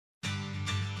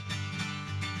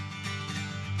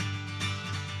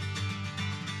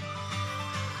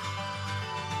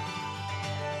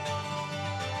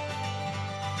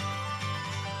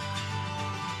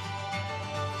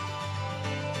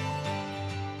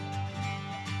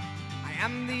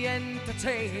am the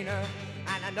entertainer,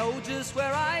 and I know just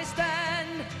where I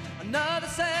stand. Another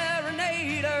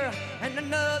serenader and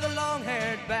another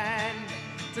long-haired band.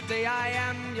 Today I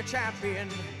am your champion.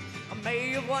 I may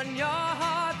have won your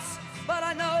hearts, but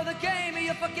I know the game,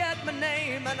 you forget my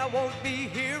name, and I won't be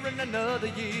here in another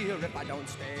year if I don't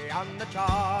stay on the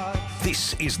charts.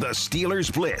 This is the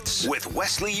Steelers Blitz with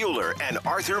Wesley Euler and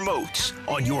Arthur Moats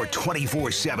on your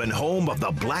 24/7 home of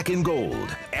the black and gold,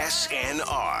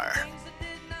 SNR.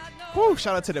 Whew,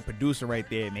 shout out to the producer right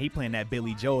there, man. He playing that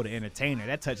Billy Joel, the entertainer.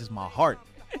 That touches my heart.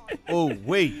 Oh,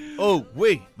 wait.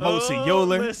 Moats and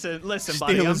Euler. Listen,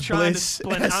 buddy. I'm Steelers trying Blitz, to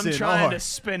SNR.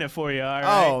 spin it for you, all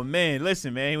right? Oh, man.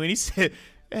 Listen, man. When he said,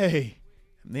 hey,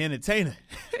 I'm the entertainer,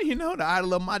 you know, the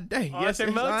idol of my day. Arthur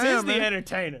yes, Moats I am, is the man.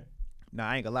 entertainer. Nah,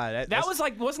 I ain't gonna lie. That was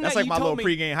like, wasn't that's that like you my told little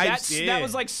me, pregame hype. That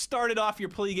was like started off your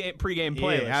pregame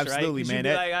playlist, yeah, absolutely, right? man.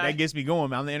 That gets me going,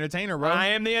 man. I'm the entertainer, bro. I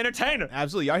am the entertainer.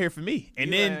 Absolutely, y'all here for me. And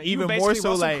You, then you even basically more so,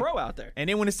 Russell like, Crowe out there. and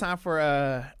then when it's time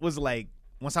for was like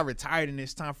once I retired and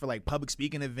it's time for like public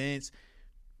speaking events,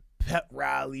 pep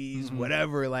rallies,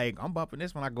 whatever. Like I'm bumping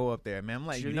this when I go up there, man. I'm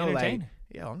like, You're you the know, like, entertainer.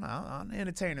 yo, I'm the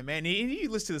entertainer, man. And you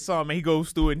listen to the song, man. He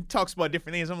goes through it and talks about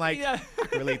different things. I'm like, Yeah. I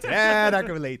can relate to that. I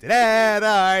can relate to that. All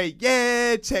right,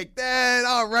 yeah, check that.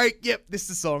 All right, yep, this is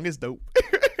the song. It's dope.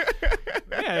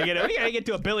 We gotta get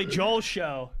to a Billy Joel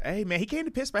show. Hey, man, he came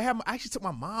to Pittsburgh. I actually took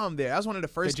my mom there. That was one of the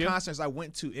first Did you? concerts I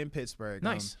went to in Pittsburgh.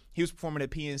 Nice. He was performing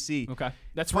at PNC. Okay,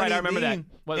 that's Funny right. I remember that. thing,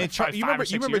 What, and like Char- five you or remember,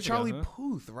 six you remember years ago, Charlie huh?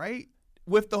 Puth, right?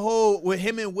 With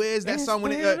him and Wiz, that song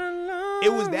when it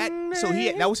was that. So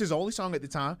that was his only song at the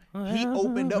time. He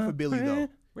opened up for Billy though.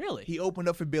 Really? He opened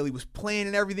up for Billy, was playing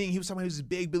and everything. He was talking about he was a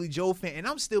big Billy Joel fan, and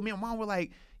me and Mom were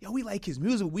like, yo, we like his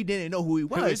music. We didn't know who he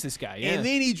was. Who is this guy? Yeah. And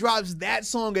then he drops that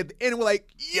song at the end, and we're like,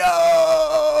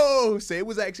 yo. So it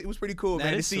was pretty cool, That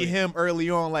man, to is see sweet. him early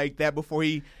on like that before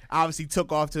he obviously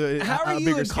took off to How are a you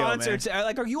bigger in scale, man. concerts?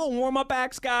 Like, are you a warm-up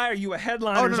acts guy? Are you a Oh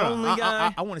headliners no, only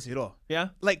guy? I want to see it all. Yeah?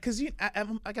 Like, cause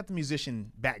I got the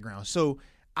musician background, so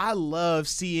I love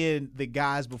seeing the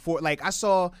guys before. Like I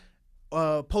saw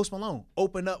Post Malone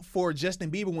open up for Justin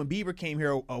Bieber when Bieber came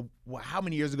here. How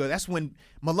many years ago? That's when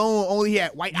Malone only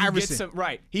had White Iverson.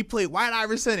 Right. He played White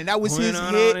Iverson, and that was his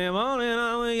hit. And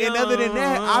other than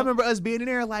that, I remember us being in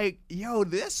there like, yo,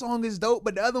 this song is dope,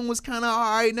 but the other one was kind of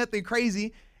all right, nothing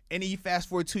crazy. And then you fast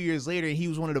forward 2 years later, and he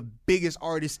was one of the biggest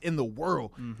artists in the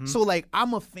world. So, like,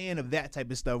 I'm a fan of that type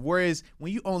of stuff. Whereas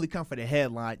when you only come for the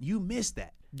headline, you miss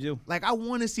that. You. Like, I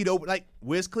want to see like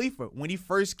Wiz Khalifa when he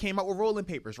first came out with Rolling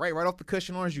Papers, right off the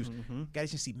cushion orange juice.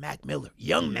 Guys, you see Mac Miller,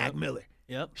 young Mac Miller.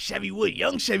 Yep. Chevy Wood,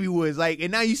 young Chevy Woods, like, and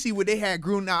now you see what they had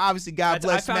grew. Now, obviously, God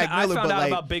bless Mac Miller, I found but out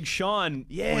like, about Big Sean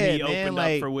yeah, when he man, opened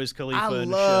like, up for Wiz Khalifa. I in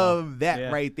the love show. that Yeah.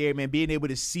 right there, man. Being able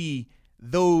to see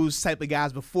those type of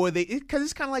guys before because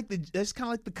it's kind of like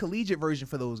the collegiate version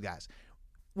for those guys.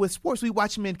 With sports, we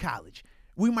watch them in college.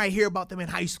 We might hear about them in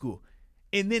high school.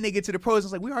 And then they get to the pros, and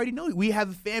it's like, we already know it. We have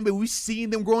a fan base. We've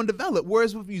seen them grow and develop.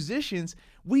 Whereas with musicians,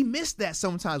 we miss that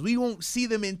sometimes. We won't see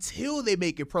them until they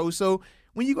make it pro. So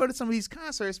when you go to some of these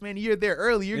concerts, man, you're there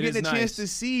early. You're It getting is a chance nice. to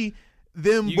see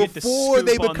them You get the before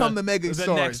they scoop on become the mega the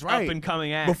stars, next right?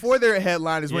 up-and-coming acts. Before they're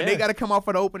headliners, when Yeah. they got to come out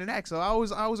for the opening act. So I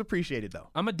always appreciate it, though.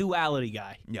 I'm a duality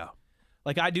guy. Yeah.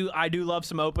 Like I do love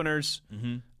some openers.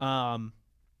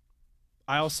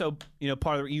 I also,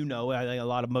 part of I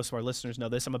think most of our listeners know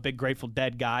this. I'm a big Grateful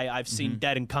Dead guy. I've seen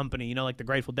Dead and Company, like the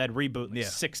Grateful Dead reboot, like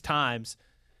 6 times.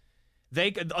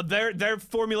 Their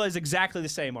formula is exactly the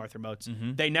same, Arthur Moats.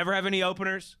 They never have any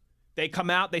openers. They come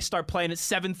out, they start playing at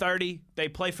 7:30. They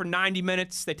play for 90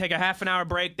 minutes. They take a half an hour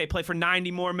break. They play for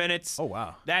 90 more minutes. Oh,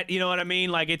 wow. That, you know what I mean?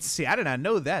 Like it's See, I did not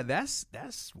know that. That's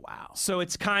wow. so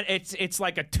it's it's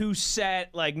like a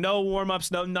 2-set, like no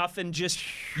warm-ups, no nothing, just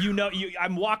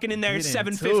I'm walking in there at Get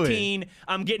into 7:15,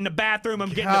 I'm getting the bathroom, I'm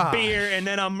getting a Gosh. beer, and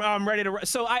then I'm ready to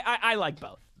so I like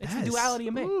both. It's the duality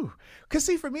of me. Because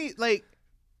see, for me, like,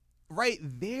 right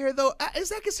there, though, is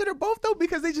that considered both, though?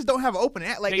 Because they just don't have an opening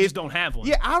act. Like, They just don't have one.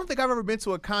 Yeah, I don't think I've ever been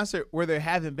to a concert where there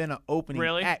haven't been an opening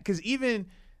Really? act. Because even,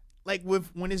 like,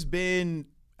 when it's been,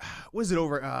 was it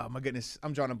over? Oh, my goodness.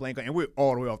 I'm drawing a blank on, and we're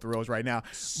all the way off the rails right now.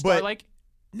 But like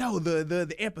no,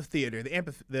 the amphitheater, the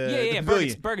pavilion.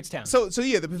 Burgettstown. So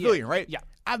yeah, the pavilion, right? yeah.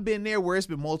 I've been there where it's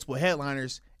been multiple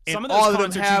headliners. And Some of those all of them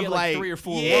concerts you have get, like, 3 or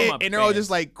 4 yeah, warm-up and they're all bands.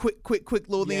 just like quick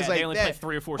little things Yeah, like they only that. play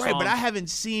 3 or 4 right, but I songs. haven't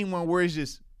seen one where it's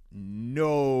just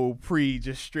no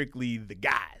just strictly the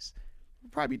guys.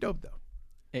 Probably dope though.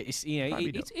 It's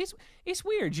it's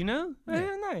weird, you know. I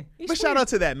don't know. But shout out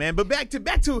to that, man. But back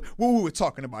to what we were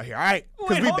talking about here. All right.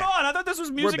 Wait, hold on. I thought this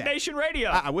was Music Nation Radio.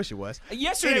 I wish it was.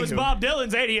 Yesterday was Bob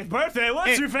Dylan's 80th birthday.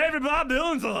 What's your favorite Bob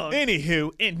Dylan song?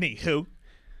 Anywho.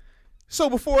 So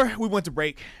before we went to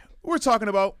break, we were talking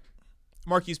about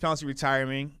Maurkice Pouncey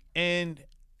retiring and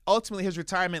ultimately his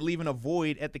retirement leaving a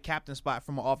void at the captain spot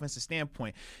from an offensive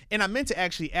standpoint. And I meant to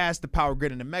actually ask the Power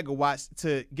Grid and the Megawatts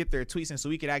to get their tweets in so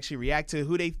we could actually react to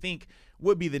who they think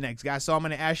would be the next guy. So I'm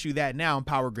going to ask you that now on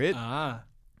Power Grid.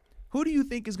 Who do you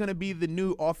think is going to be the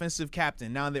new offensive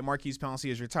captain now that Maurkice Pouncey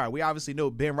is retired? We obviously know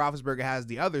Ben Roethlisberger has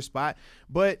the other spot,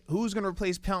 but who's going to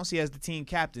replace Pouncey as the team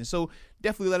captain? So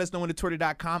definitely let us know on the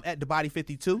Twitter.com at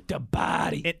TheBody52. The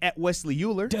Body. And at Wesley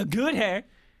Euler. The good hair.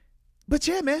 But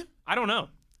yeah, man. I don't know.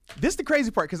 This is the crazy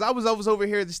part because I was over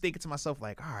here just thinking to myself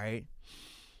like, all right,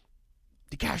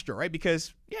 DeCastro, right?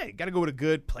 Because, yeah, you got to go with a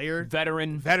good player.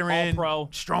 Veteran, all-pro.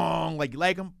 Strong, like you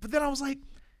like him. But then I was like,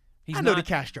 I know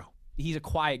DeCastro. He's a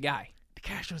quiet guy.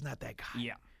 DeCastro's not that guy.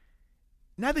 Yeah.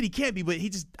 Not that he can't be, but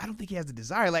I don't think he has the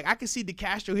desire. Like, I can see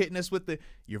DeCastro hitting us with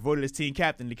you're voted as team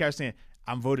captain. DeCastro saying,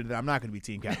 I'm voted that I'm not going to be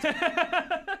team captain.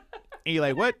 And you're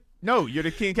like, what? No, you're the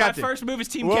team captain. My first move as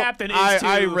team captain is to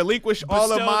I relinquish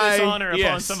all of my this honor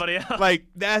upon somebody else. Like,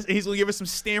 he's going to give us some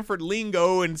Stanford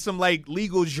lingo and some, like,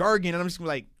 legal jargon. And I'm just going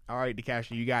to be like, all right,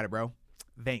 DeCastro, you got it, bro.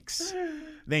 Thanks.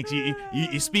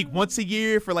 You speak once a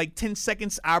year for like 10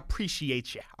 seconds. I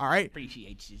appreciate you. All right?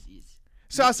 Appreciate you.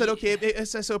 So I said, okay,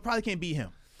 so it probably can't be him.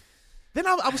 Then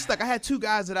I was stuck. I had two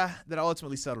guys that I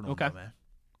ultimately settled on. Okay. Though, man.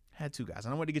 I had two guys.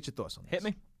 And I wanted to get your thoughts on this. Hit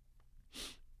me.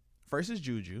 First is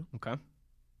Juju. Okay.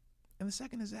 And the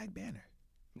second is Zach Banner.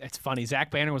 It's funny.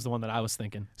 Zach Banner was the one that I was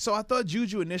thinking. So I thought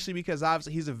Juju initially because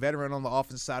obviously he's a veteran on the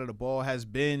offensive side of the ball, has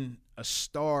been a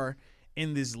star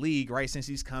in this league, right, since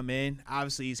he's come in.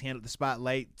 Obviously, he's handled the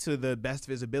spotlight to the best of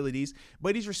his abilities,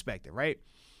 but he's respected, right?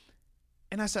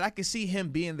 And I said I could see him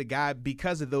being the guy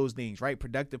because of those things, right?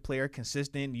 Productive player,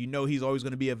 consistent. You know he's always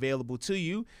going to be available to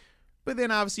you. But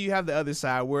then obviously you have the other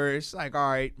side where it's like, all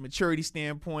right, maturity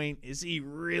standpoint, is he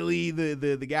really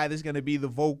the guy that's going to be the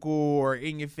vocal or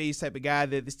in-your-face type of guy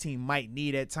that this team might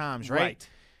need at times, right?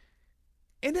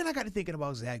 And then I got to thinking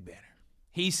about Zach Banner.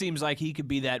 He seems like he could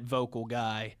be that vocal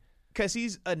guy. Because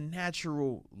he's a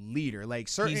natural leader. Like,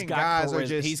 certain guys are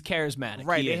just... He's charismatic.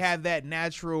 Right. They have that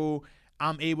natural,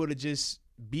 I'm able to just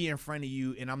be in front of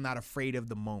you and I'm not afraid of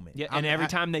the moment. Yeah, and every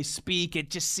time they speak, it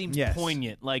just seems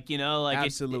poignant. Like, you know, like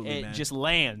absolutely, it just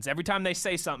lands. Every time they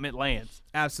say something, it lands.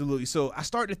 Absolutely. So I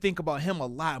started to think about him a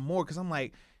lot more because I'm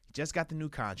like, he just got the new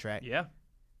contract. Yeah.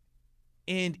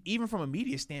 And even from a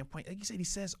media standpoint, like you said, he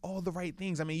says all the right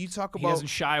things. I mean, you talk about... He doesn't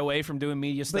shy away from doing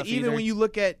media stuff But even when you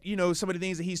look at, you know, some of the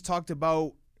things that he's talked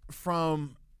about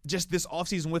from just this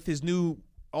offseason with his new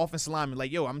offensive lineman,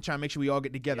 like, yo, I'm trying to make sure we all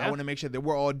get together. I want to make sure that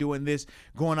we're all doing this,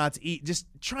 going out to eat, just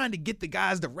trying to get the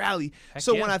guys to rally.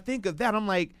 When I think of that, I'm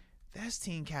like, that's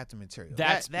team captain material.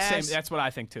 That's what I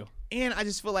think too. And I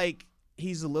just feel like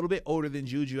he's a little bit older than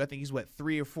Juju. I think he's,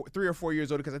 3 or 4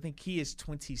 years older because I think he is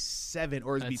 27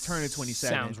 or is be turning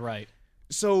 27. Sounds right.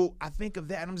 So I think of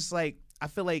that, and I'm just like, I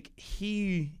feel like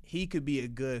he could be a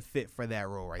good fit for that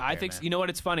role right there. I think, man. you know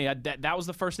what, it's funny. That was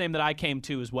the first name that I came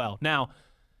to as well. Now,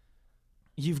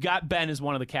 you've got Ben as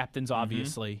one of the captains,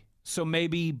 obviously. Mm-hmm. So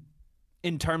maybe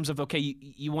in terms of, okay,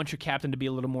 you want your captain to be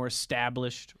a little more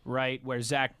established, right? Where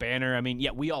Zach Banner, I mean,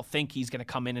 yeah, we all think he's going to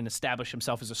come in and establish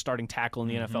himself as a starting tackle in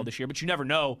the NFL this year, but you never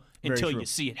know until you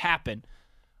see it happen.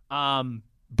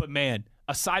 But, man,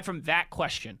 aside from that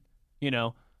question, you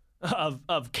know,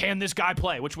 of can this guy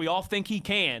play, which we all think he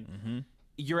can,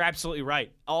 you're absolutely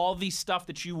right. All the stuff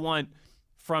that you want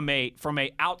from a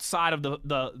outside of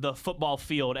the football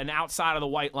field and outside of the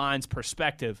white lines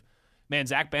perspective, man,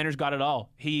 Zach Banner's got it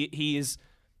all. He is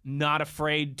not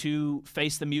afraid to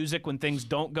face the music when things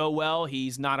don't go well.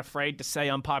 He's not afraid to say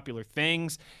unpopular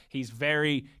things. He's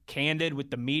very candid with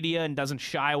the media and doesn't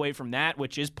shy away from that,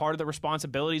 which is part of the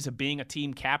responsibilities of being a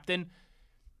team captain.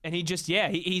 And he just,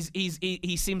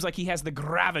 he seems like he has the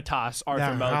gravitas,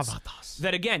 Arthur Moats.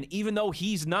 That, again, even though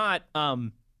he's not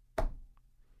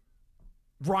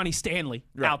Ronnie Stanley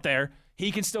out there,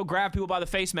 he can still grab people by the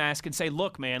face mask and say,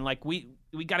 look, man, like we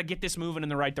got to get this moving in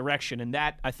the right direction. And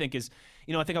that, I think, is,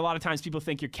 you know, I think a lot of times people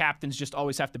think your captains just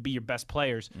always have to be your best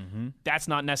players. That's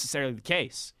not necessarily the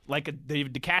case. Like the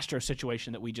David DeCastro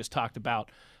situation that we just talked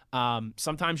about.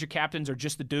 Sometimes your captains are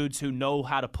just the dudes who know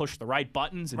how to push the right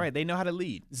buttons. And Right, they know how to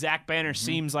lead. Zach Banner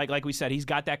seems like we said, he's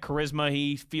got that charisma.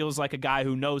 He feels like a guy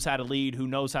who knows how to lead, who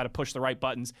knows how to push the right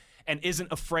buttons, and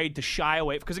isn't afraid to shy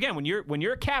away. Because again, when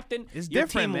you're a captain, It's your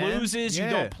different, team man. loses, you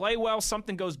Yeah. don't play well,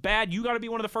 something goes bad. You got to be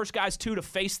one of the first guys too to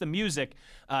face the music.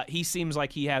 He seems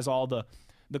like he has all the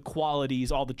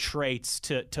qualities, all the traits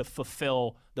to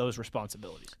fulfill those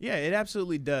responsibilities. Yeah, it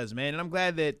absolutely does, man. And I'm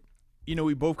glad that,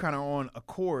 we both kind of on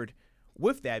accord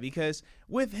with that, because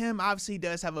with him, obviously, he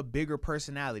does have a bigger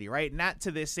personality, right? Not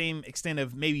to the same extent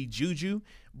of maybe Juju,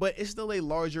 but it's still a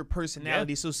larger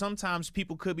personality. Yeah. So sometimes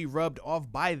people could be rubbed off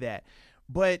by that.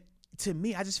 But to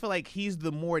me, I just feel like he's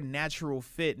the more natural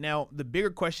fit. Now, the bigger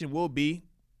question will be,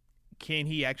 can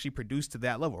he actually produce to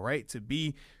that level, right? To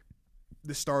be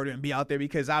the starter and be out there,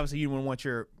 because obviously you wouldn't want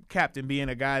your captain being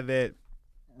a guy that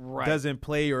doesn't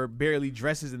play or barely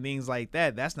dresses and things like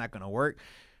that. That's not going to work.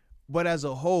 But as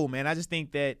a whole, man, I just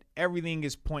think that everything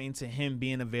is pointing to him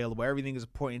being available. Everything is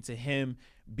pointing to him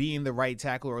being the right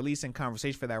tackle, or at least in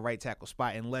conversation for that right tackle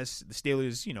spot, unless the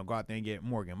Steelers, go out there and get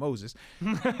Morgan Moses.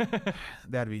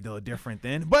 That'd be a little different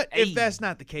then. But if that is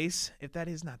not the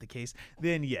case,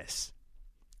 then yes.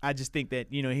 I just think that,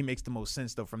 he makes the most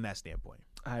sense, though, from that standpoint.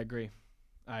 I agree.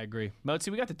 Mozi,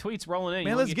 we got the tweets rolling in.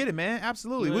 Man, let's get it, man.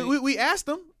 Absolutely. We asked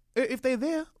them if they're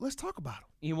there. Let's talk about them.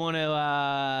 You want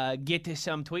to get to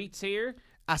some tweets here?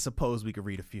 I suppose we could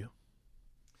read a few.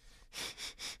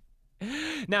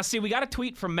 Now, see, we got a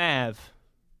tweet from Mav.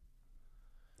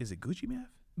 Is it Gucci Mav?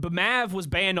 But Mav was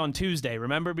banned on Tuesday,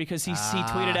 remember? Because he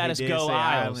tweeted at us, did "Go say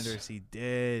Isles." Islanders. He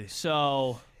did.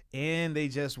 So And they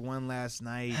just won last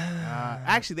night.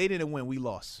 Actually, they didn't win. We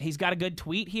lost. he's got a good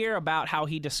tweet here about how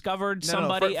he discovered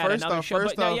somebody at first another off, show.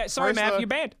 first But no, off, yeah, sorry, first Mav, off, you're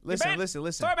banned. You're Listen, banned.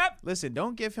 listen. Sorry, Mav. Listen,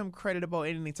 don't give him credit about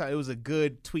anything. It was a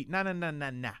good tweet. Nah.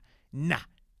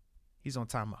 He's on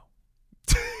timeout.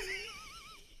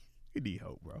 You need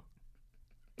hope, bro.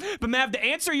 But Mav, to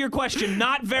answer your question,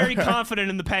 not very confident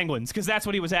in the Penguins, because that's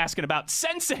what he was asking about.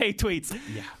 Sensei tweets.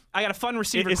 Yeah. I got a fun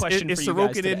receiver question for you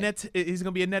guys today. in net? He's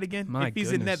gonna be in net again. My if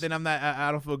he's in net, goodness. then I'm not.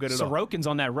 I don't feel good at all. Sorokin's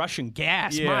on that Russian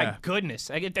gas. Yeah. My goodness.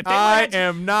 I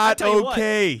am not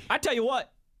okay. I tell you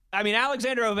what. I mean,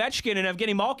 Alexander Ovechkin and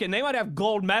Evgeny Malkin, they might have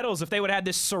gold medals if they would have had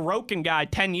this Sorokin guy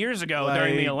 10 years ago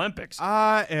during the Olympics.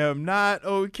 I am not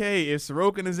okay. If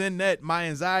Sorokin is in net, my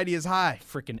anxiety is high.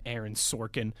 Freaking Aaron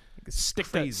Sorkin. Stick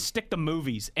Stick the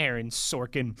movies, Aaron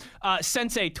Sorkin.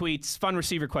 Sensei tweets, fun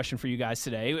receiver question for you guys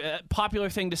today. Popular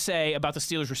thing to say about the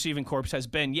Steelers receiving corps has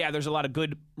been, there's a lot of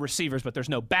good receivers, but there's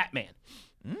no Batman.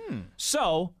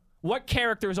 So, what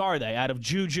characters are they out of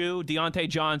Juju, Deontay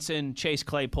Johnson, Chase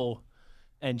Claypool,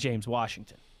 and James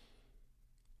Washington?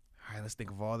 All right, let's think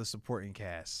of all the supporting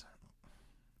cast.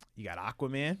 You got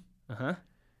Aquaman. Uh-huh.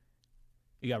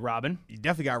 You got Robin. You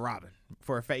definitely got Robin.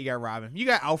 For a fact, you got Robin. You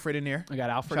got Alfred in there. I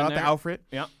got Alfred Shout in out there. to Alfred.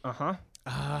 Yeah. Uh-huh.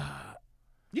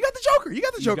 You got the Joker. You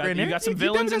got the Joker in there. You got some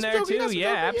villains in there, too.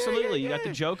 Yeah, absolutely. You got the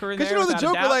Joker in there. You know the without a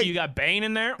Joker, doubt. like, you got Bane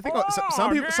in there. I think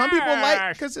some people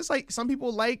like, because it's like some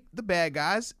people like the bad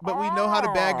guys, but we know how the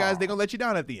bad guys, they're going to let you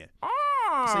down at the end.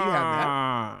 So you have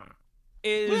that.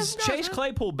 Is Chase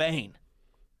Claypool Bane?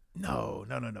 No.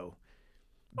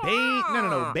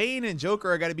 Bane, Bane and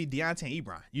Joker are got to be Deontay and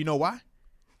Ebron. You know why?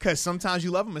 Because sometimes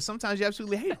you love them and sometimes you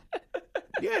absolutely hate them.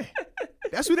 Yeah,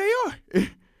 that's who they are.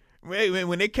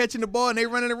 When they're catching the ball and they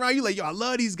running around, you like, yo, I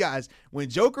love these guys. When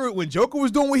Joker was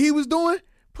doing what he was doing,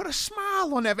 put a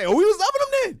smile on that face. Oh, we was loving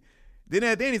him then. Then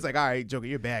at the end, he's like, all right, Joker,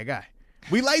 you're a bad guy.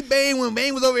 We like Bane when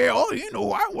Bane was over here. Oh, you know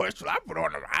who I was. So I put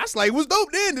on the mask. Like, it was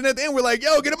dope then. Then at the end, we're like,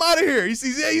 yo, get him out of here.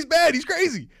 He's bad. He's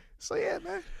crazy. So, yeah,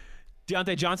 man.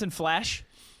 Deontay Johnson, Flash.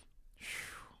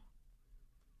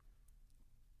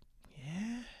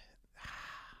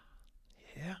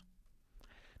 Yeah.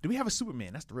 Do we have a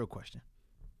Superman? That's the real question.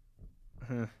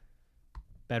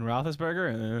 Ben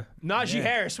Roethlisberger? Najee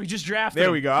Harris. We just drafted There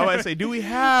him. we go. I was about to say, do we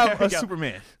have we a go.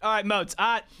 Superman? All right, Moats.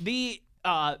 The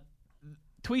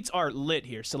tweets are lit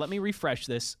here, so let me refresh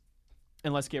this,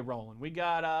 and let's get rolling. We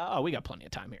got we got plenty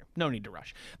of time here. No need to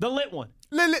rush. The lit one.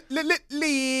 Lit.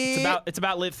 It's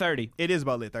about lit 30. It is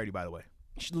about lit 30, by the way.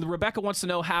 Rebecca wants to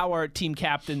know how our team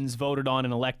captains voted on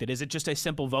and elected. Is it just a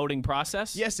simple voting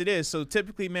process? Yes, it is. So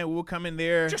typically, man, we'll come in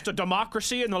there. Just a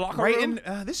democracy in the locker right room?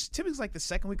 in this typically is like the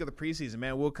second week of the preseason,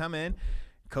 man. We'll come in,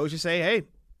 coach will say, hey,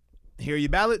 here are your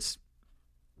ballots.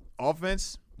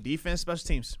 Offense, defense, special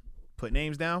teams. Put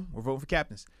names down. We're voting for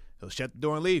captains. He'll shut the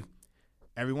door and leave.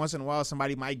 Every once in a while,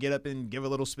 somebody might get up and give a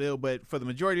little spill, but for the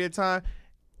majority of the time,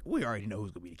 we already know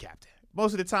who's going to be the captain.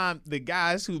 Most of the time, the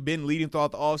guys who've been leading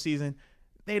throughout the offseason,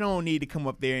 they don't need to come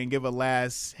up there and give a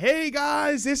last, hey,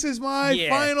 guys, this is my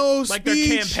final like speech.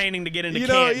 they're campaigning to get into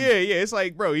Canton. Yeah. It's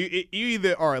like, bro, you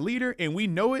either are a leader and we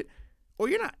know it, or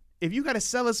you're not. If you got to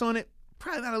sell us on it,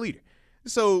 probably not a leader.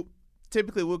 So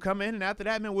typically we'll come in, and after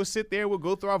that, man, we'll sit there, we'll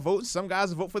go through our votes. Some guys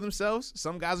will vote for themselves.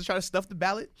 Some guys will try to stuff the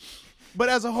ballot. But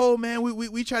as a whole, man,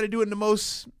 we try to do it in the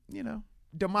most,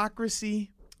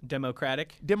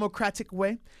 democratic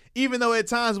way. Even though at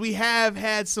times we have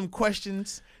had some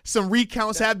questions, some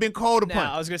recounts have been called upon.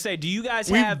 Now, I was gonna say, do you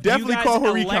guys We've have? definitely do you guys called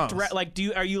for elect?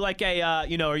 recounts. Are you like a?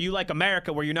 Are you like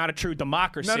America, where you're not a true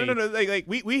democracy? No. Like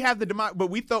we have the democracy, but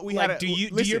we thought we had. Do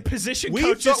your position we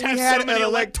coaches thought we have had so many an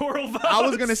electoral votes? I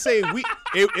was gonna say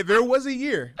if there was a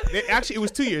year. Actually, it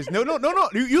was 2 years. No.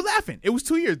 You laughing? It was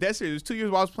 2 years. That's it. It was 2 years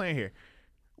while I was playing here,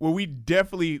 where we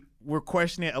definitely were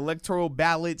questioning electoral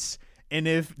ballots and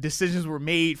if decisions were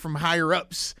made from higher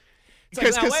ups. It's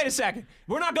like, now, wait a second.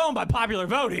 We're not going by popular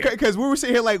vote here. Because we were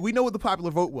sitting here like we know what the popular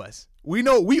vote was. We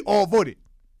know we all voted,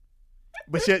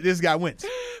 but yet this guy wins.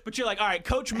 But you're like, all right,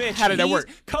 Coach Mitch. How did that work?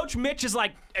 Coach Mitch is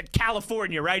like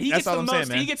California, right? That's all I'm saying,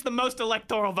 man. He gets the most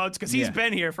electoral votes because he's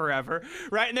been here forever,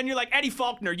 right? And then you're like, Eddie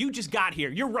Faulkner, you just got here.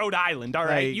 You're Rhode Island, all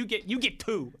right? Like, you get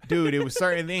 2. Dude, it was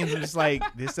certain things. I'm just like,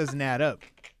 this doesn't add up.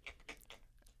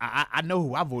 I know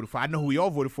who I voted for. I know who we all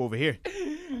voted for over here.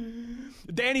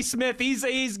 Danny Smith,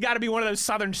 he's got to be one of those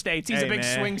southern states. He's a big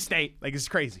swing state. Like, it's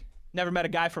crazy. Never met a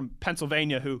guy from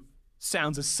Pennsylvania who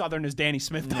sounds as southern as Danny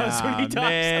Smith does when he talks.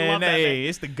 Man, I love that, man.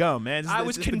 It's the gum, man. I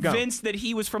was convinced that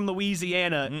he was from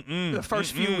Louisiana the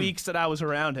first few weeks that I was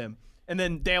around him. And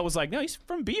then Dale was like, no, he's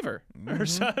from Beaver. Or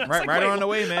something. Right on the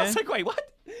way, man. I was like, wait,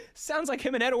 what? Sounds like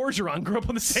him and Ed Orgeron grew up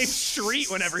on the same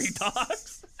street whenever he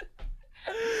talks.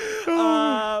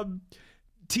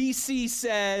 TC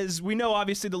says, we know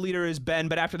obviously the leader is Ben,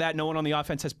 but after that, no one on the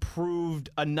offense has proved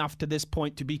enough to this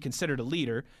point to be considered a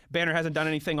leader. Banner hasn't done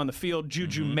anything on the field.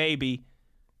 Juju maybe,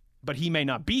 but he may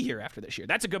not be here after this year.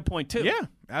 That's a good point, too. Yeah,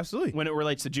 absolutely. When it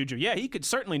relates to Juju. Yeah, he could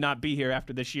certainly not be here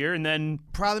after this year. And then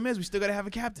Problem is, we still got to have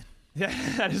a captain. Yeah,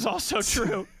 that is also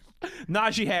true.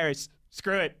 Najee Harris,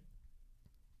 screw it.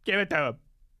 Give it to him.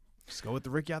 Just go with the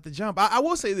Ricky out the jump. I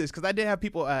will say this, because I did have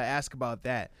people ask about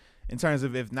that in terms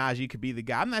of if Najee could be the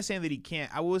guy. I'm not saying that he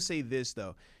can't. I will say this,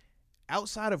 though.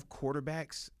 Outside of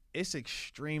quarterbacks, it's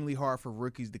extremely hard for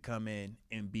rookies to come in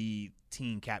and be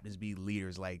team captains, be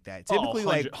leaders like that. Typically,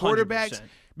 like quarterbacks, 100%.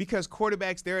 because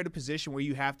quarterbacks, they're at a position where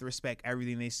you have to respect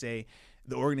everything they say.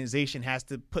 The organization has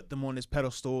to put them on this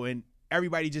pedestal, and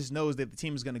everybody just knows that the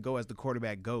team is going to go as the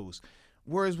quarterback goes.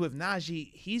 Whereas with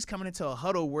Najee, he's coming into a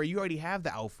huddle where you already have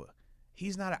the alpha.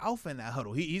 He's not an alpha in that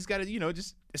huddle. He's got to,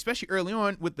 just especially early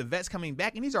on with the vets coming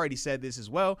back, and he's already said this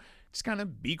as well, just kind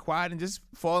of be quiet and just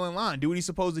fall in line, do what he's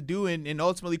supposed to do, and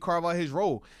ultimately carve out his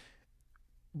role.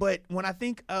 But when I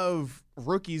think of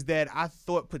rookies that I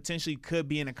thought potentially could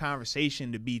be in a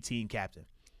conversation to be team captain,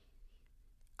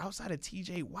 outside of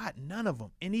T.J. Watt, none of them.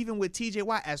 And even with T.J.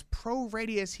 Watt, as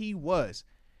pro-ready as he was,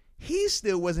 he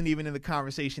still wasn't even in the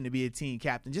conversation to be a team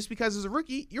captain. Just because as a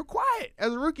rookie, you're quiet.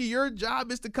 As a rookie, your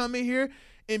job is to come in here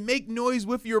and make noise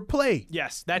with your play.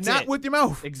 Yes, that's not it. with your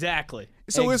mouth. Exactly.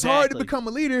 So it's hard to become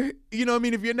a leader,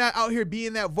 if you're not out here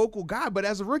being that vocal guy. But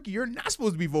as a rookie, you're not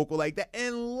supposed to be vocal like that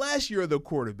unless you're the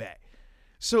quarterback.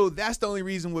 So that's the only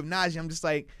reason with Najee, I'm just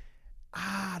like,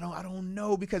 I don't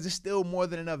know, because there's still more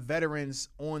than enough veterans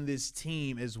on this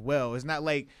team as well. It's not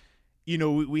like,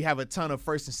 we have a ton of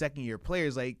first and second year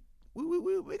players. Like,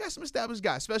 we got some established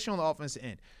guys, especially on the offensive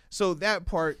end. So that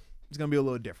part is going to be a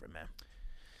little different, man.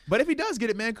 But if he does get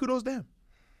it, man, kudos to him.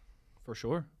 For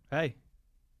sure. Hey,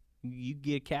 you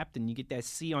get a captain, you get that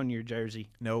C on your jersey.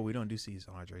 No, we don't do C's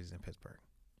on our jerseys in Pittsburgh.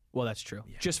 Well, that's true.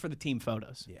 Yeah. Just for the team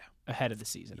photos. Yeah. Ahead of the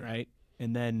season, right?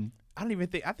 And then I think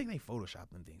they Photoshop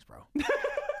them things, bro.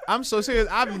 I'm so serious.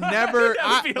 I've never,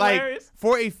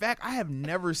 for a fact, I have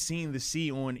never seen the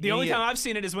C on. The only time I've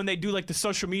seen it is when they do like the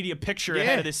social media picture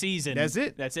ahead of the season. That's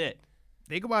it. That's it.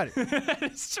 Think about it.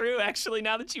 It's true, actually.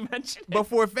 Now that you mention it. But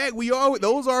for a fact,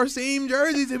 those are our same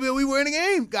jerseys that we wear in the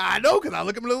game. I know, because I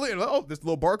look at them and oh, this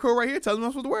little barcode right here tells me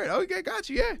I'm supposed to wear it. Okay, got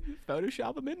you. Yeah.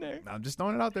 Photoshop them in there. I'm just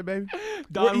throwing it out there, baby.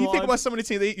 You think about some of the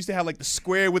teams they used to have like the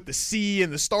square with the C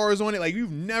and the stars on it. Like,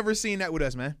 you've never seen that with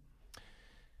us, man.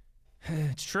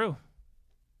 It's true.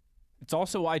 It's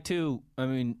also why, too,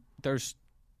 there's,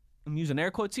 I'm using air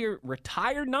quotes here,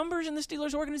 retired numbers in the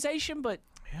Steelers organization, but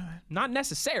not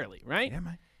necessarily, right? Yeah,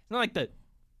 man. It's not like the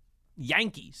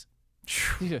Yankees.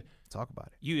 Talk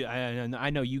about it. I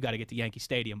know you got to get to Yankee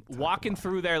Stadium. Walking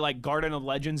through there like Garden of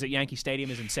Legends at Yankee Stadium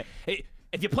is insane.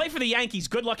 If you play for the Yankees,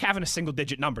 good luck having a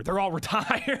single-digit number. They're all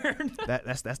retired.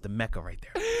 That's the mecca right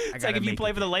there. It's like if you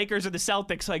play for the Lakers or the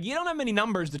Celtics, like you don't have many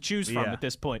numbers to choose from at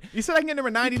this point. You said I can get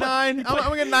number 99? I'm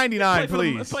going to get 99,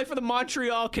 please. Play for the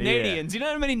Montreal Canadiens. You don't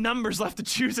have many numbers left to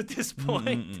choose at this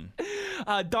point.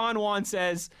 Don Juan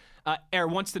says, Air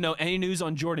wants to know any news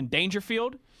on Jordan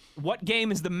Dangerfield. What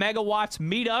game is the Megawatts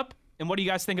meet up? And what do you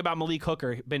guys think about Malik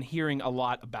Hooker? Been hearing a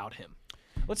lot about him.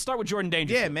 Let's start with Jordan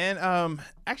Dangerfield. Yeah, man.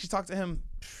 Actually talked to him.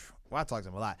 Well, I talked to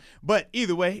him a lot. But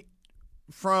either way,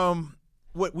 from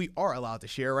what we are allowed to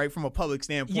share, right, from a public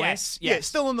standpoint. Yes. Yeah,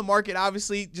 still in the market,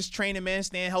 obviously. Just training, man,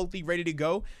 staying healthy, ready to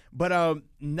go. But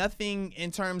nothing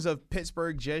in terms of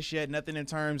Pittsburgh just yet. Nothing in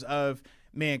terms of,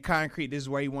 man, concrete, this is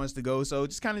where he wants to go. So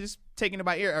just kind of just taking it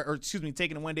by ear, or excuse me,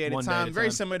 taking it one day at a time.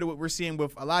 Very similar to what we're seeing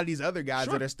with a lot of these other guys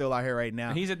that are still out here right now.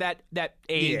 And he's at that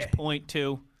age point,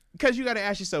 too. Because you got to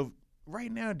ask yourself,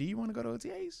 right now, do you want to go to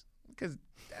OTAs? Because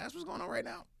that's what's going on right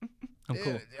now. I'm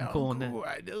cool. I'm cool on that.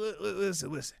 Right.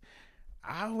 Listen.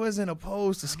 I wasn't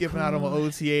opposed to skipping out on an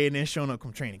OTA and then showing up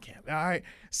from training camp. All right.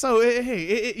 So,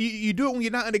 hey, you do it when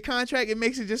you're not under contract. It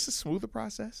makes it just a smoother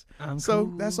process.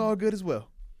 So that's all good as well.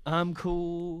 I'm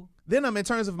cool. Then in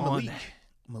terms of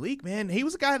Malik, man, he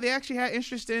was a guy they actually had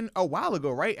interest in a while ago,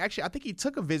 right? Actually, I think he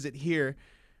took a visit here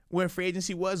when free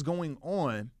agency was going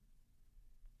on.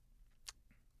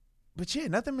 But yeah,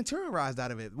 nothing materialized out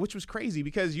of it, which was crazy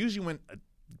because usually when a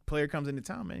player comes into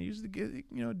town, man, usually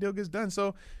deal gets done.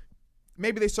 So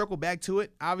maybe they circle back to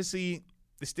it. Obviously,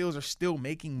 the Steelers are still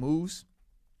making moves.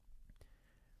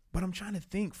 But I'm trying to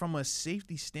think from a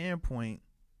safety standpoint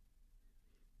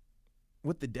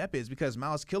what the depth is, because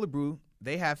Miles Killebrew,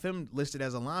 they have him listed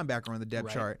as a linebacker on the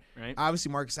depth chart. Right.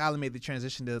 Obviously, Marcus Allen made the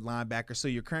transition to linebacker, so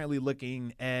you're currently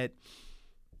looking at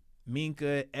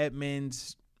Minka,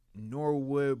 Edmonds,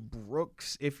 Norwood,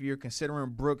 Brooks, if you're considering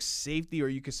Brooks safety, or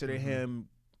you consider him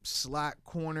slot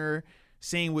corner.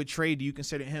 Same with Trey. Do you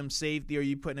consider him safety, or are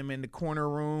you putting him in the corner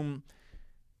room?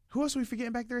 Who else are we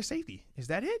forgetting back there at safety? Is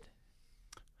that it?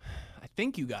 I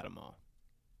think you got them all.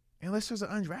 Unless there's an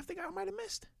undrafted guy I might have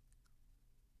missed.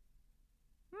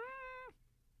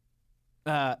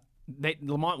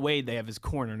 Lamont Wade, they have his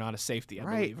corner, not a safety, I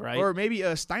believe, right? Or maybe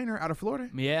Steiner out of Florida.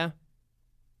 Yeah.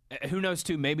 Who knows,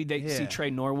 too? Maybe they see Trey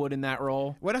Norwood in that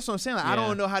role. Well, that's what I'm saying. I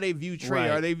don't know how they view Trey.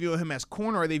 Are they viewing him as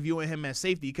corner, or are they viewing him as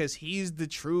safety? Because he's the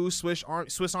true Swiss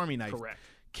Army knife. Correct.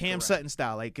 Cam Sutton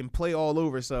style. Like, can play all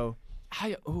over, so.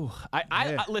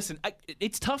 Listen,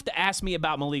 it's tough to ask me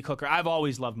about Malik Hooker. I've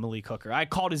always loved Malik Hooker. I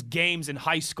called his games in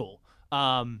high school.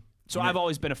 So I've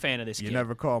always been a fan of this kid. You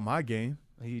never called my game.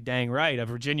 You dang right.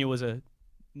 Virginia was a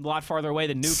lot farther away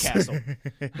than Newcastle.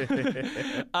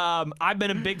 I've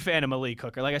been a big fan of Malik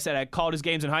Hooker. Like I said, I called his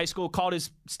games in high school, called his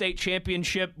state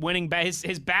championship winning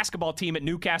his basketball team at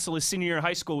Newcastle his senior year in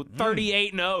high school,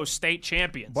 38-0 state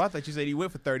champions. Well, I thought you said he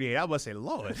went for 38. I was about to say,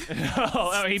 Lord.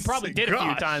 No, he probably did a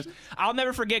few times. I'll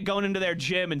never forget going into their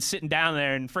gym and sitting down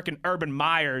there and freaking Urban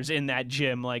Meyer's in that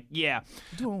gym. Like,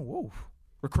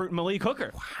 recruiting Malik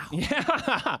Hooker.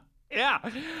 Wow. Yeah.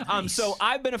 Nice. So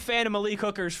I've been a fan of Malik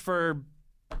Hooker's for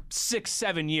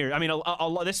 6-7 years. I mean,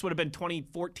 this would have been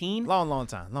 2014. Long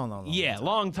time.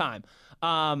 Long time.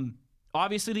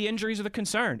 Obviously, the injuries are the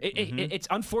concern. It's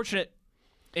unfortunate.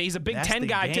 He's a Big Ten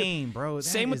guy too, bro.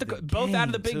 Same with both out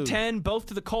of the Big Ten, both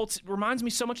to the Colts. It reminds me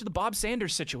so much of the Bob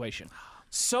Sanders situation.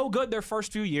 So good their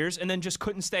first few years, and then just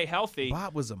couldn't stay healthy.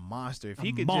 Bob was a monster. If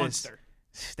he could just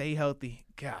stay healthy,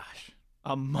 gosh,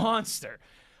 a monster.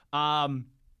 So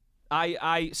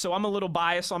I'm a little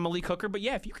biased on Malik Hooker, but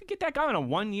yeah, if you could get that guy on a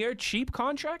 1-year cheap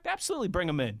contract, absolutely bring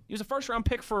him in. He was a first-round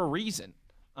pick for a reason.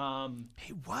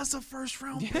 He was a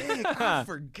first-round pick. I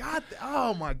forgot that.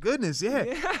 Oh, my goodness, yeah.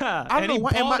 I don't know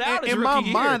why. In my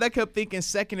mind, I kept thinking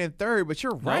second and third, but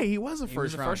you're right. He was a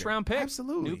first-round pick.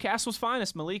 Absolutely. Newcastle's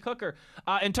finest, Malik Hooker.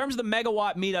 In terms of the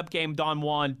megawatt meetup game, Don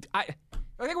Juan, I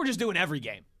think we're just doing every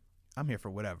game. I'm here for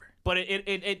whatever. But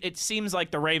it seems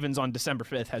like the Ravens on December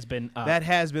 5th has been that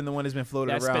has been the one that's been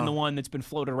floated around. That's been the one that's been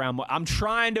floated around. I'm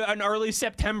trying to an early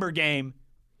September game.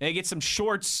 They get some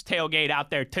shorts tailgate out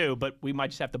there too, but we might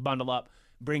just have to bundle up,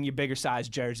 bring your bigger size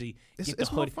jersey,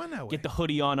 it's more fun that way. Get the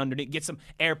hoodie on underneath, get some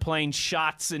airplane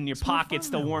shots in your pockets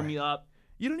to warm you up.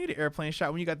 You don't need an airplane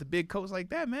shot when you got the big coats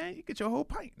like that, man. You get your whole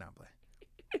pint. Now,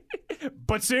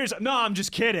 But seriously, no, I'm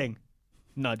just kidding.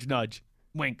 Nudge, nudge,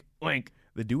 wink, wink.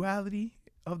 The duality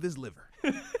of this liver.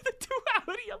 The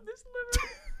duality of this liver.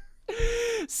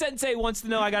 Sensei wants to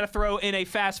know, I got to throw in a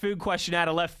fast food question out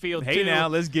of left field, Hey, now,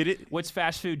 let's get it. Which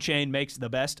fast food chain makes the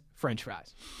best French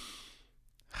fries?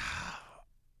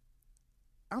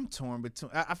 I'm torn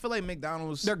between. I feel like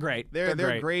McDonald's. They're great. They're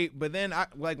great. But then,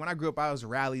 when I grew up, I was a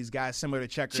Rally's guy, similar to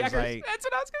Checkers. Checkers. Like, That's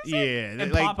what I was gonna say. yeah,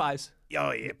 And like, Popeyes.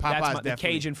 Oh yeah, Popeyes That's the definitely.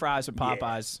 Cajun fries from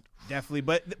Popeyes. Definitely,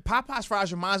 but Popeyes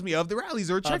fries reminds me of the Rally's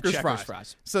or Checkers, Checkers fries.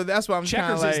 fries. So that's why I'm kind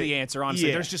Checkers of like, is the answer, honestly.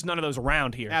 Yeah. There's just none of those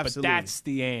around here. Absolutely. But that's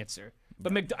the answer.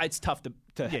 But it's tough to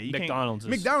you can't- McDonald's.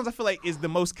 McDonald's, I feel like, is the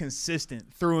most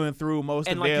consistent through and through, most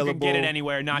and like available. you can get it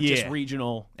anywhere, not just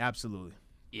regional. Absolutely.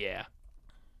 Yeah.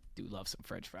 Do love some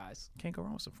French fries. Can't go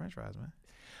wrong with some French fries,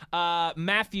 man.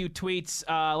 Matthew tweets,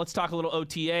 let's talk a little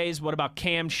OTAs. What about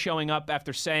Cam showing up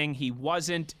after saying he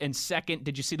wasn't? And second,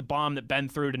 did you see the bomb that Ben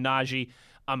threw to Najee?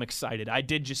 I'm excited. I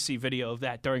did just see video of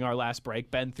that during our last break.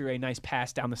 Ben threw a nice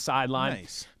pass down the sideline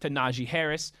to Najee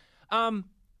Harris.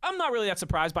 I'm not really that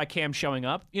surprised by Cam showing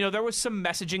up. You know, there was some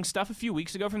messaging stuff a few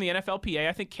weeks ago from the NFLPA.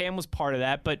 I think Cam was part of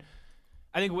that, but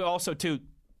I think we also, too,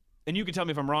 and you can tell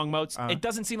me if I'm wrong, Moats, it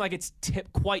doesn't seem like it's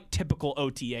quite typical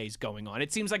OTAs going on.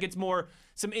 It seems like it's more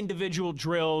some individual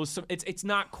drills. It's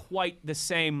not quite the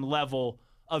same level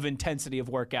of intensity of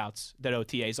workouts that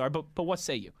OTAs are, but what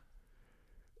say you?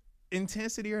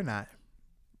 Intensity or not,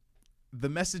 the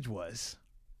message was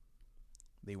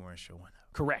they weren't showing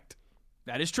up. Correct.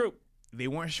 That is true. They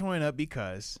weren't showing up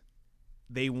because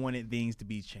they wanted things to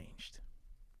be changed.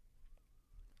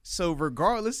 So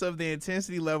regardless of the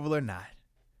intensity level or not,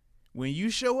 when you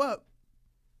show up,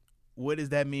 what does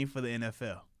that mean for the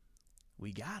NFL?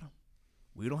 We got them.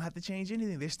 We don't have to change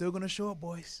anything. They're still going to show up,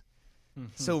 boys.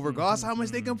 So regardless of how much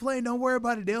they complain, don't worry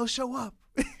about it. They'll show up.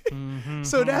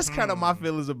 So that's kind of my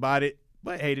feelings about it.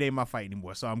 But, hey, it ain't my fight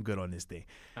anymore, so I'm good on this thing.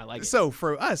 I like it. So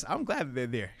for us, I'm glad that they're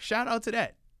there. Shout out to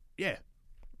that. Yeah.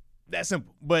 That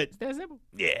simple. But, That's simple.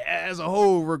 yeah, as a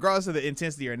whole, regardless of the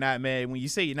intensity or not, man, when you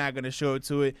say you're not going to show up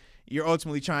to it, you're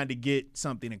ultimately trying to get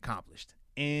something accomplished.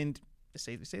 And it's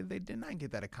safe to say that they did not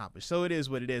get that accomplished. So it is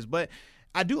what it is. But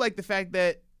I do like the fact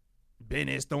that Ben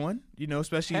is throwing, you know,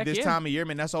 especially Heck this yeah. time of year,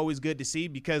 man. That's always good to see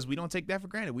because we don't take that for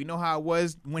granted. We know how it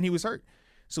was when he was hurt.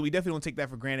 So we definitely don't take that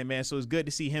for granted, man. So it's good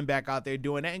to see him back out there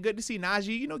doing that and good to see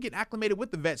Najee, you know, get acclimated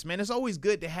with the vets, man. It's always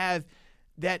good to have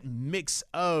that mix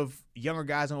of younger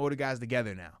guys and older guys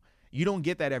together now. You don't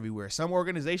get that everywhere. Some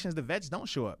organizations, the vets don't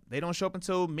show up. They don't show up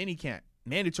until minicamp,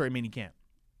 mandatory minicamp.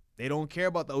 They don't care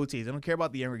about the OTs. They don't care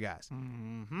about the younger guys.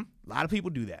 A lot of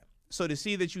people do that. So to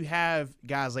see that you have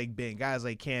guys like Ben, guys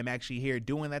like Cam actually here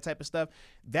doing that type of stuff,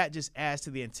 that just adds to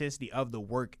the intensity of the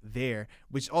work there,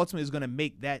 which ultimately is going to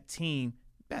make that team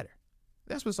better.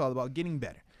 That's what it's all about, getting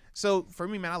better. So for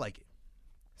me, man, I like it.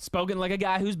 Spoken like a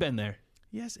guy who's been there.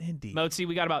 Yes, indeed. Moatsy,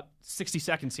 we got about 60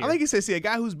 seconds here. I like you said, see, a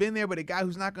guy who's been there, but a guy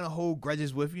who's not going to hold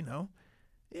grudges with, you know,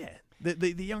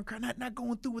 the young crowd not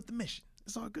going through with the mission.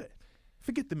 It's all good.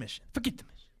 Forget the mission. Forget the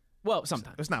mission. Well,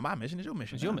 sometimes. It's not my mission. It's your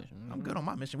mission. It's your mission. I'm good on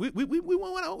my mission. We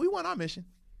want our mission.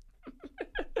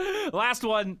 Last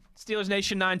one. Steelers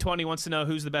Nation 920 wants to know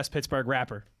who's the best Pittsburgh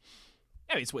rapper.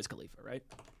 I mean, it's Wiz Khalifa, right?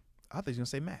 I thought he was going to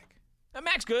say Mac.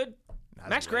 Mac's good. Nah, Mac's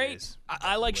that's great. hilarious.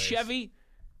 I like Hilarious. Chevy.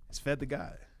 It's Fed the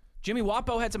God. Jimmy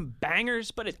Wapo had some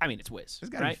bangers, but it's Wiz. It's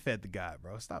got to right? be Fed the God,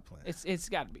 bro. Stop playing. It's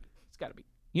got to be. It's got to be.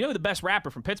 You know who the best rapper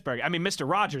from Pittsburgh? I mean, Mr.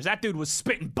 Rogers. That dude was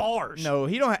spitting bars. No,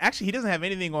 he don't. Actually, he doesn't have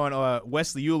anything on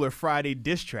Wesley Euler Friday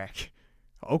diss track.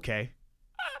 Okay.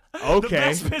 The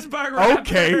best Pittsburgh rapper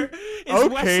is Okay.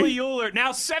 Wesley Euler.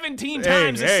 Now 17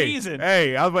 times a season.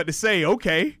 Hey, I was about to say,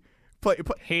 okay. Play.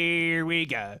 Here we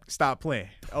go. Stop playing.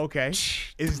 Okay.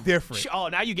 It's different. Oh,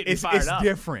 now you get me fired It's up.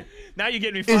 different. Now you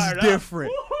get me fired up. It's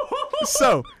different.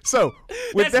 So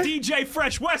with That's that, DJ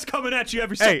Fresh West coming at you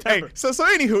every hey, September. so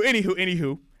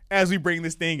anywho, as we bring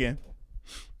this thing in,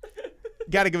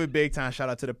 got to give a big time shout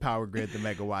out to the Power Grid, the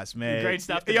megawatts, man. Great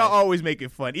stuff Y'all today. always make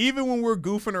it fun. Even when we're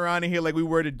goofing around in here like we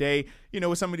were today, you know,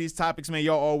 with some of these topics, man,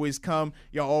 y'all always come.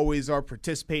 Y'all always are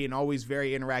participating, always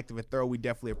very interactive and thorough. We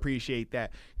definitely appreciate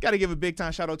that. Got to give a big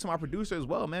time shout out to my producer as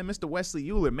well, man, Mr. Wesley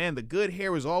Euler. Man, the good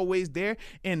hair is always there,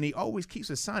 and he always keeps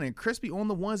us sounding crispy on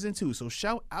the ones and twos. So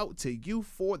shout out to you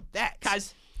for that.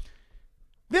 Guys.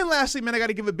 Then lastly, man, I got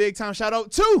to give a big time shout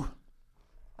out to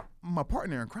my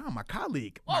partner in crime, my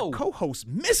colleague, my co-host,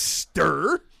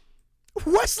 Mr.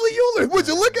 Wesley Euler. Would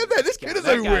you look at that? This kid is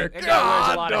everywhere. That guy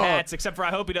wears a lot of dog. hats, except for I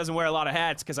hope he doesn't wear a lot of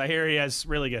hats because I hear he has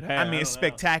really good hair. I mean, it's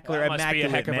spectacular, That must be a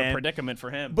heck immaculate, of man. a predicament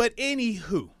for him. But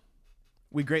anywho,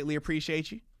 we greatly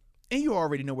appreciate you. And you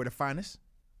already know where to find us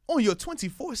on your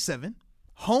 24/7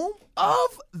 home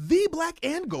of the Black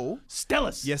and Gold.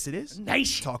 Stellus. Yes, it is.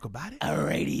 Nation. Talk about it. A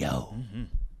radio. Mm-hmm.